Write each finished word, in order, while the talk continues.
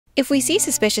If we see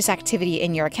suspicious activity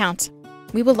in your account,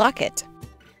 we will lock it.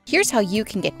 Here's how you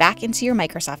can get back into your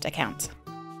Microsoft account.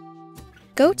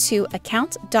 Go to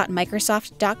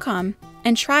account.microsoft.com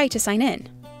and try to sign in.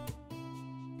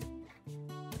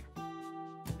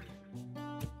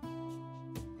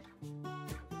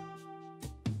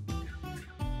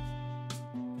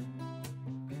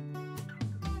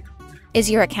 Is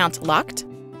your account locked?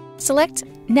 Select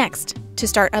Next to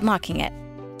start unlocking it.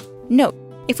 Note,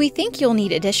 if we think you'll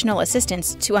need additional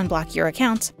assistance to unblock your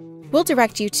account, we'll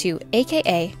direct you to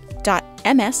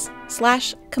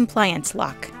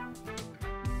aka.ms/compliance-lock.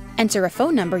 Enter a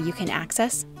phone number you can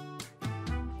access,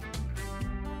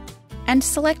 and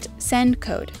select Send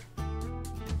Code.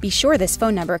 Be sure this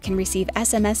phone number can receive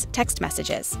SMS text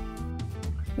messages.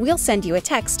 We'll send you a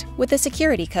text with a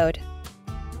security code.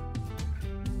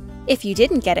 If you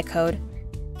didn't get a code,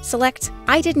 select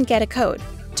I didn't get a code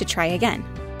to try again.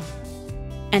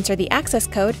 Enter the access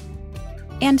code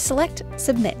and select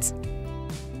Submit.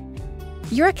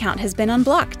 Your account has been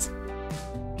unblocked.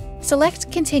 Select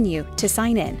Continue to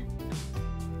sign in.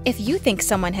 If you think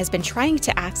someone has been trying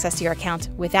to access your account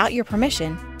without your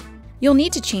permission, you'll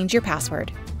need to change your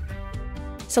password.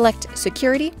 Select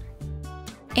Security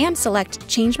and select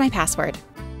Change My Password.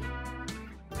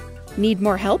 Need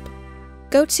more help?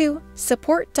 Go to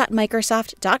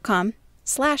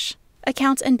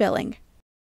support.microsoft.com/accounts and billing.